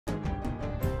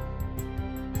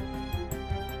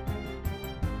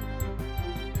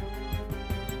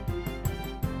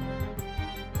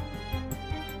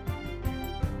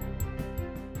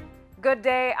Good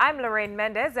day, I'm Lorraine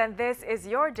Mendez and this is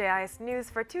your JIS News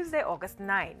for Tuesday, August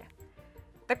 9.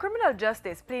 The Criminal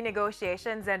Justice Plea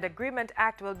Negotiations and Agreement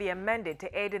Act will be amended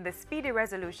to aid in the speedy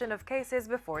resolution of cases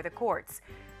before the courts.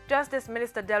 Justice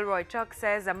Minister Delroy Chuck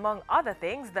says, among other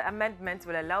things, the amendments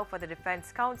will allow for the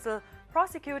defense counsel,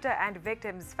 prosecutor and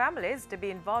victims' families to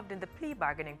be involved in the plea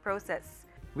bargaining process.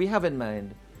 We have in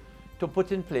mind to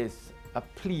put in place a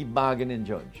plea bargaining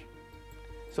judge.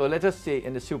 So let us say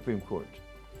in the Supreme Court,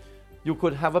 you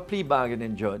could have a plea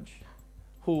bargaining judge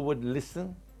who would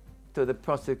listen to the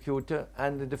prosecutor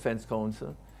and the defense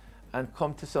counsel and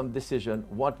come to some decision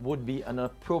what would be an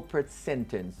appropriate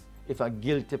sentence if a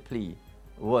guilty plea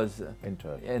was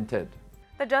entered.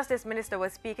 The Justice Minister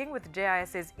was speaking with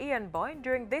JIS's Ian Boyne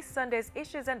during this Sunday's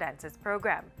Issues and Answers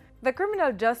program. The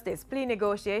Criminal Justice Plea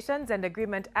Negotiations and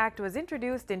Agreement Act was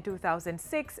introduced in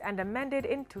 2006 and amended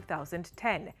in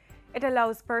 2010. It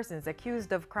allows persons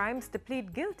accused of crimes to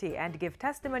plead guilty and give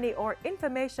testimony or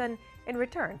information in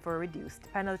return for a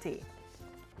reduced penalty.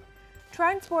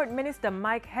 Transport Minister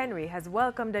Mike Henry has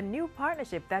welcomed a new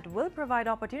partnership that will provide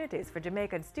opportunities for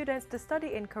Jamaican students to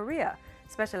study in Korea,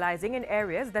 specializing in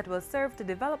areas that will serve to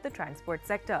develop the transport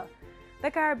sector. The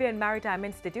Caribbean Maritime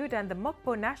Institute and the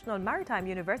Mokpo National Maritime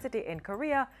University in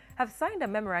Korea have signed a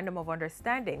memorandum of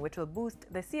understanding which will boost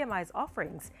the CMI's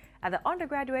offerings at the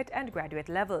undergraduate and graduate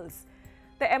levels.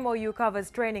 The MOU covers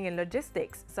training in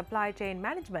logistics, supply chain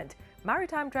management,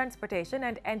 maritime transportation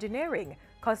and engineering,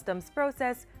 customs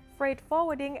process, freight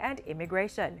forwarding and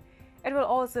immigration. It will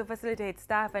also facilitate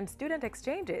staff and student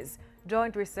exchanges,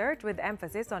 joint research with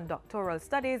emphasis on doctoral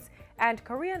studies, and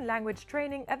Korean language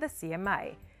training at the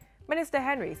CMI. Minister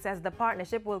Henry says the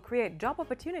partnership will create job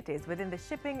opportunities within the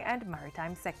shipping and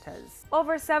maritime sectors.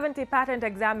 Over 70 patent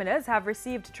examiners have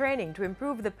received training to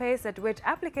improve the pace at which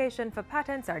applications for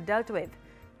patents are dealt with.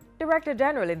 Director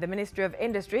General in the Ministry of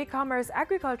Industry, Commerce,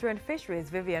 Agriculture and Fisheries,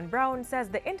 Vivian Brown, says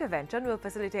the intervention will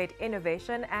facilitate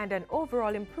innovation and an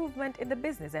overall improvement in the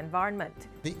business environment.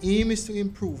 The aim is to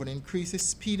improve and increase the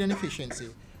speed and efficiency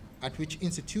at which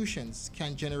institutions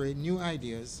can generate new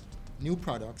ideas, new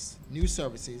products, new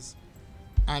services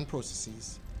and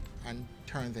processes and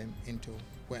turn them into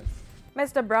wealth.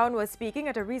 Mr. Brown was speaking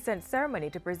at a recent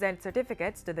ceremony to present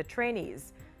certificates to the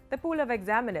trainees. The pool of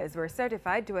examiners were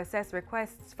certified to assess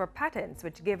requests for patents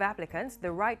which give applicants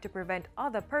the right to prevent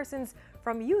other persons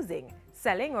from using,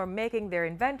 selling or making their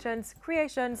inventions,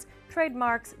 creations,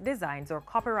 trademarks, designs or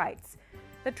copyrights.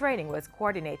 The training was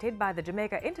coordinated by the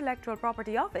Jamaica Intellectual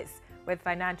Property Office with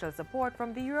financial support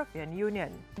from the European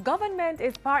Union. Government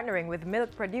is partnering with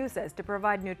milk producers to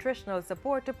provide nutritional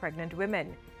support to pregnant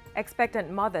women.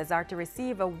 Expectant mothers are to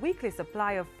receive a weekly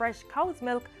supply of fresh cow's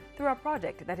milk through a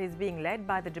project that is being led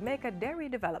by the Jamaica Dairy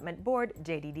Development Board,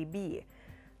 JDDB.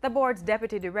 The board's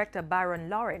Deputy Director Byron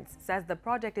Lawrence says the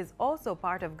project is also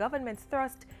part of government's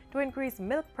thrust to increase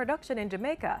milk production in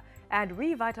Jamaica and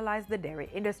revitalize the dairy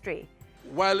industry.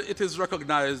 While it is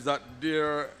recognized that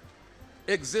there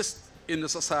exists in the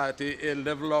society a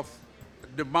level of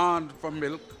demand for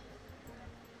milk,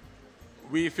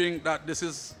 we think that this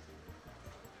is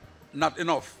not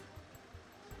enough.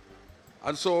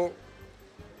 And so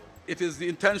it is the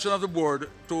intention of the board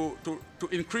to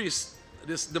increase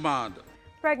this demand.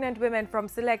 Pregnant women from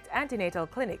select antenatal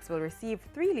clinics will receive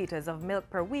 3 liters of milk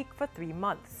per week for 3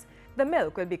 months. The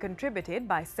milk will be contributed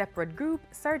by Separate Group,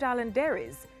 Serge Island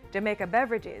Dairies, Jamaica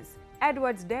Beverages,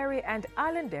 Edwards Dairy and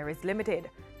Island Dairies Limited.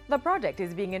 The project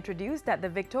is being introduced at the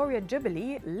Victoria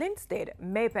Jubilee, Linstead,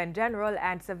 Maypen General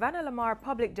and Savannah Lamar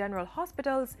Public General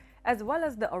Hospitals, as well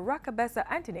as the Orakabessa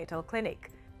Antenatal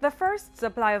Clinic. The first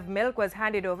supply of milk was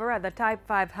handed over at the Type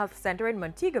 5 Health Center in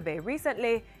Montego Bay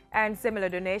recently, and similar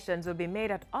donations will be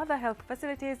made at other health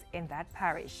facilities in that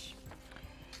parish.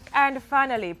 And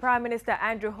finally, Prime Minister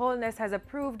Andrew Holness has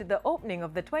approved the opening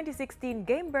of the 2016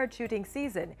 game bird shooting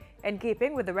season in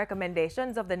keeping with the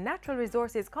recommendations of the Natural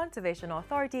Resources Conservation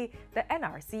Authority, the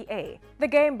NRCA. The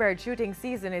game bird shooting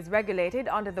season is regulated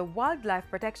under the Wildlife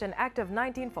Protection Act of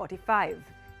 1945.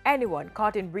 Anyone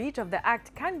caught in breach of the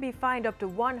act can be fined up to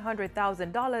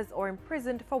 $100,000 or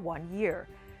imprisoned for 1 year.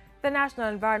 The National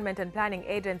Environment and Planning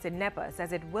Agency NEPA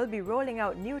says it will be rolling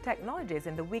out new technologies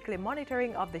in the weekly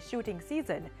monitoring of the shooting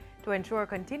season to ensure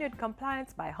continued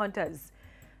compliance by hunters.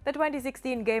 The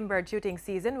 2016 game bird shooting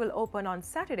season will open on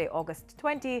Saturday, August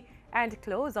 20 and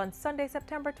close on Sunday,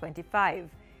 September 25.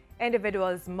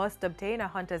 Individuals must obtain a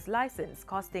hunter's license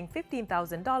costing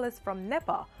 $15,000 from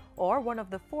NEPA or one of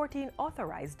the 14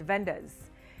 authorized vendors.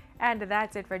 And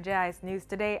that's it for JIS News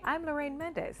today. I'm Lorraine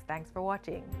Mendez. Thanks for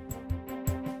watching.